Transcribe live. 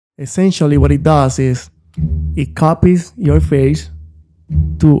essentially what it does is it copies your face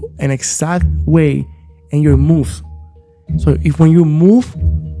to an exact way and your moves. So if when you move,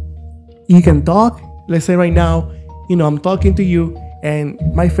 you can talk. Let's say right now, I'm talking to you and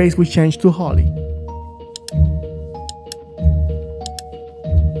my face will change to Holly.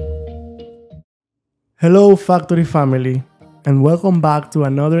 Hello, Factory family, and welcome back to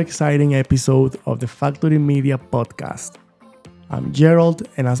another exciting episode of the Factory Media podcast. I'm Gerald,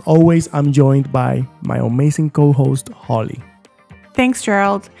 and as always, I'm joined by my amazing co-host, Holly. Thanks,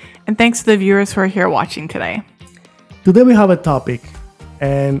 Gerald, and thanks to the viewers who are here watching today. Today we have a topic,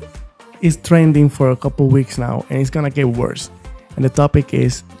 and it's trending for a couple weeks now, and it's gonna get worse. And the topic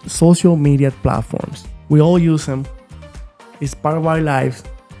is social media platforms. We all use them. It's part of our lives.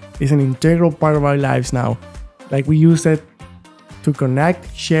 It's an integral part of our lives now. Like we use it to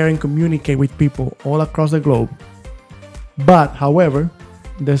connect, share, and communicate with people all across the globe. But, however,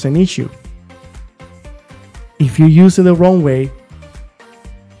 there's an issue. If you use it the wrong way,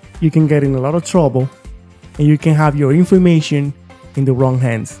 you can get in a lot of trouble and you can have your information in the wrong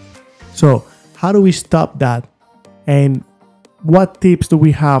hands. So, how do we stop that? And what tips do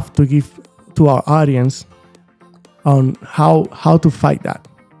we have to give to our audience on how to fight that?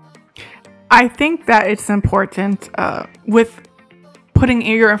 I think that it's important with putting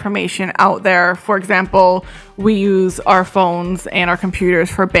your information out there. For example, we use our phones and our computers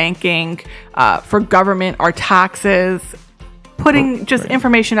for banking, for government, our taxes, putting just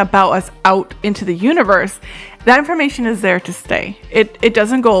information about us out into the universe. That information is there to stay. It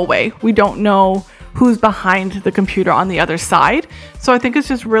doesn't go away. We don't know who's behind the computer on the other side. So I think it's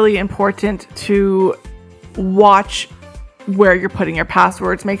just really important to watch where you're putting your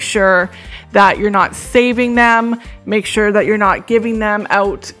passwords. Make sure that you're not saving them. Make sure that you're not giving them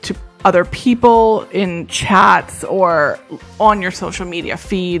out to other people in chats or on your social media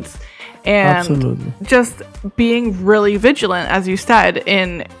feeds. And Absolutely. Just being really vigilant, as you said,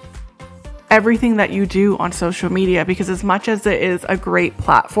 in everything that you do on social media, because as much as it is a great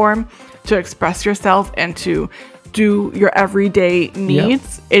platform to express yourself and to do your everyday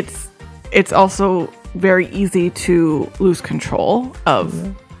needs, it's also very easy to lose control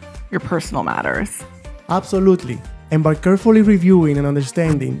of your personal matters. Absolutely. And by carefully reviewing and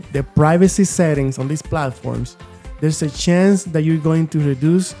understanding the privacy settings on these platforms, there's a chance that you're going to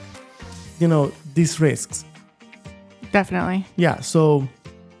reduce, these risks. Definitely. Yeah. So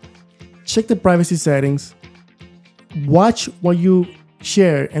check the privacy settings. Watch what you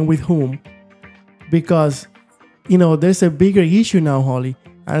share and with whom, because, there's a bigger issue now, Holly.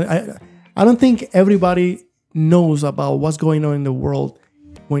 I don't think everybody knows about what's going on in the world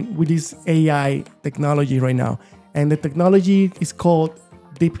with this AI technology right now. And the technology is called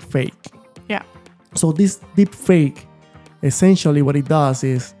deepfake. Yeah. So this deepfake, essentially what it does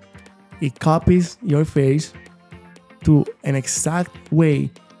is it copies your face to an exact way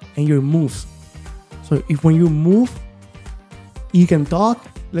and your moves. So if when you move, you can talk.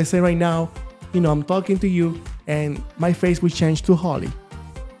 Let's say right now, I'm talking to you and my face will change to Holly.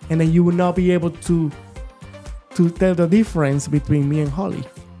 And then you will not be able to tell the difference between me and Holly.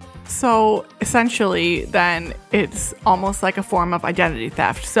 So essentially, then it's almost like a form of identity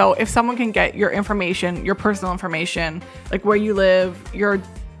theft. So if someone can get your information, your personal information, like where you live, your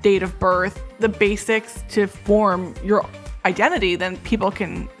date of birth, the basics to form your identity, then people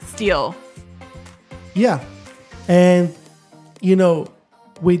can steal. Yeah. And,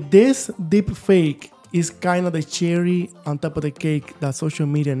 with this deepfake, is kind of the cherry on top of the cake that social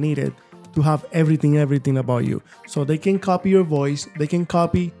media needed to have everything about you. So they can copy your voice, they can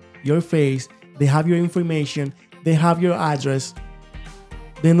copy your face, they have your information, they have your address,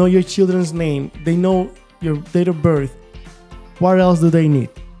 they know your children's name, they know your date of birth. What else do they need?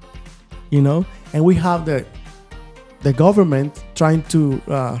 And we have the government trying to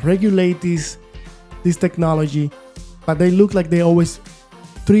regulate this technology, but they look like they always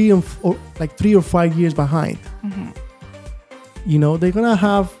 3 or 5 years behind. Mm-hmm. They're gonna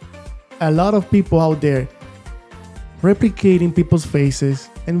have a lot of people out there replicating people's faces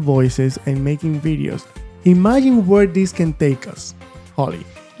and voices and making videos. Imagine where this can take us, Holly.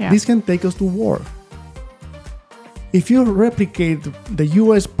 Yeah. This can take us to war. If you replicate the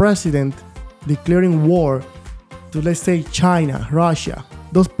US president declaring war to, let's say, China, Russia,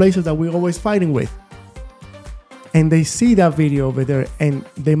 those places that we're always fighting with, and they see that video over there and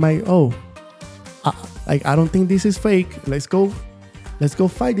they might, I don't think this is fake. Let's go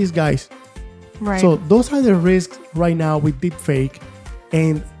fight these guys. Right. So those are the risks right now with deepfake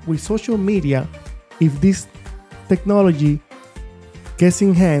and with social media. If this technology gets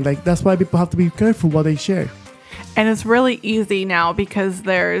in hand, that's why people have to be careful what they share. And it's really easy now because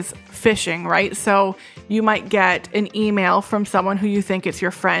there's phishing, right? So you might get an email from someone who you think it's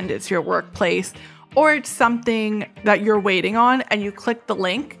your friend, it's your workplace, or it's something that you're waiting on, and you click the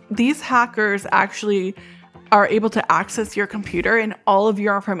link. These hackers actually are able to access your computer and all of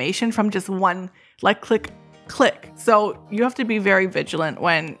your information from just one click. So you have to be very vigilant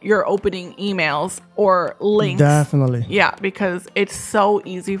when you're opening emails or links. Definitely. Yeah, because it's so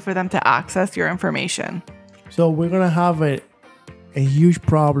easy for them to access your information. So we're going to have a huge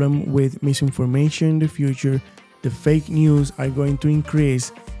problem with misinformation in the future. The fake news are going to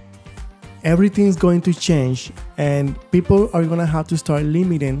increase. Everything's going to change, and people are going to have to start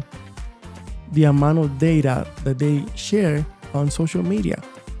limiting the amount of data that they share on social media,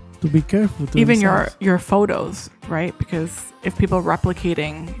 to be careful. Even your photos, right? Because if people are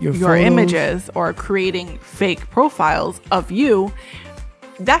replicating your photos, images or creating fake profiles of you,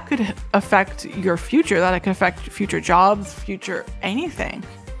 that could affect your future. That could affect future jobs, future anything.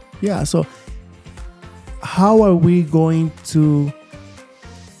 Yeah. So how are we going to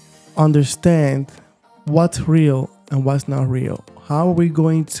understand what's real and what's not real? How are we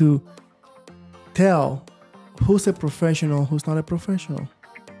going to tell who's a professional, who's not a professional?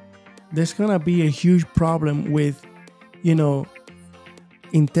 There's going to be a huge problem with,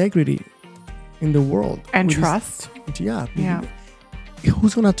 integrity in the world. And trust. Yeah.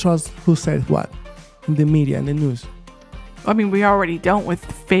 Who's going to trust who said what in the media and the news? I mean, we already don't with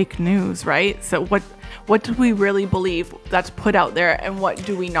fake news, right? So what do we really believe that's put out there, and what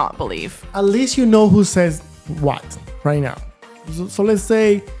do we not believe? At least you know who says what right now. So let's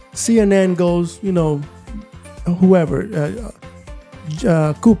say CNN goes, whoever,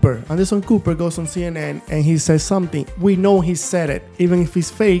 Anderson Cooper goes on CNN and he says something. We know he said it, even if it's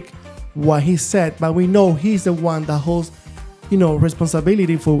fake, what he said, but we know he's the one that holds,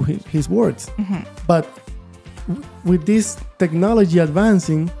 responsibility for his words. Mm-hmm. But with this technology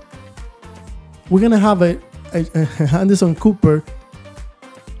advancing, we're going to have a Anderson Cooper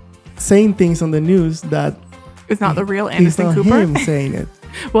saying things on the news that it's not the real Anderson Cooper. Him saying it.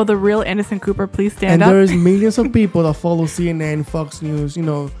 Well, the real Anderson Cooper, please stand up. And there's millions of people that follow CNN, Fox News,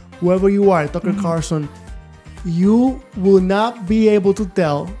 whoever you are, Tucker Carlson. You will not be able to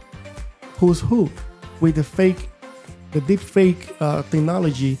tell who's who with the deepfake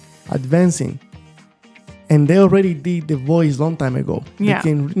technology advancing. And they already did the voice long time ago. Yeah. They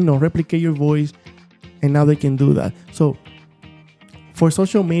can, replicate your voice, and now they can do that. So for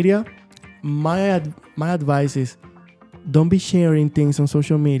social media, my advice is, don't be sharing things on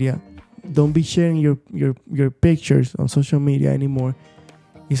social media. Don't be sharing your pictures on social media anymore.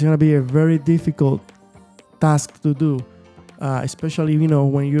 It's going to be a very difficult task to do, especially,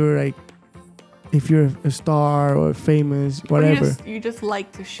 when you're if you're a star or famous, whatever. You just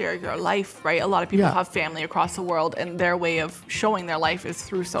like to share your life, right? A lot of people have family across the world, and their way of showing their life is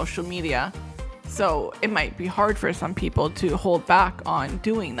through social media. So it might be hard for some people to hold back on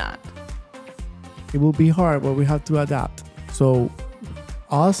doing that. It will be hard, but we have to adapt. So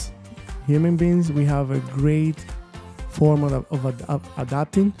us, human beings, we have a great form of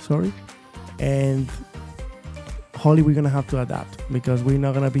adapting, and Holly, we're going to have to adapt, because we're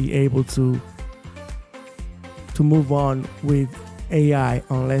not going to be able to move on with AI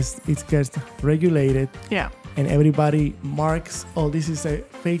unless it gets regulated. Yeah. And everybody marks, this is a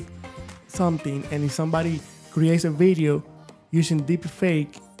fake something. And if somebody creates a video using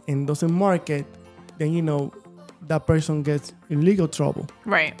deepfake and doesn't mark it, then that person gets in legal trouble.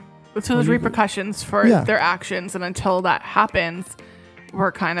 Right. So there's repercussions for their actions, and until that happens,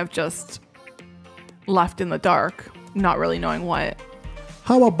 we're kind of just left in the dark, not really knowing what.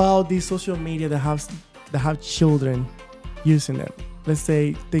 How about these social media that have children using it? Let's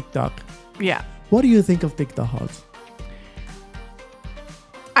say TikTok. Yeah. What do you think of TikTok, Hogs?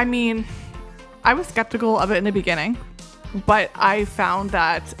 I mean, I was skeptical of it in the beginning, but I found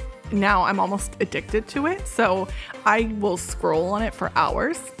that now I'm almost addicted to it. So I will scroll on it for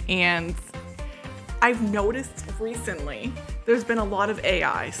hours, and I've noticed recently there's been a lot of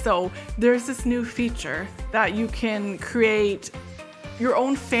AI. So there's this new feature that you can create your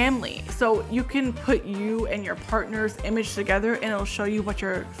own family. So you can put you and your partner's image together, and it'll show you what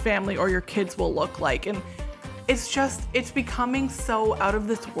your family or your kids will look like. And it's becoming so out of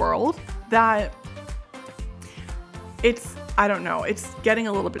this world that I don't know, it's getting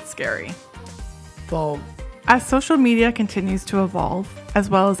a little bit scary. Well, as social media continues to evolve, as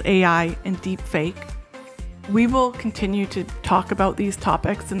well as AI and deepfake, we will continue to talk about these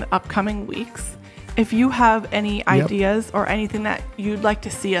topics in the upcoming weeks. If you have any ideas or anything that you'd like to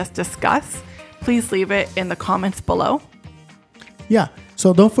see us discuss, please leave it in the comments below. Yeah,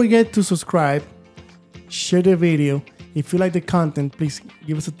 so don't forget to subscribe share the video. If you like the content, please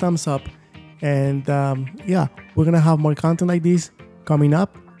give us a thumbs up. And yeah, we're going to have more content like this coming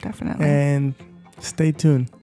up. Definitely. And stay tuned.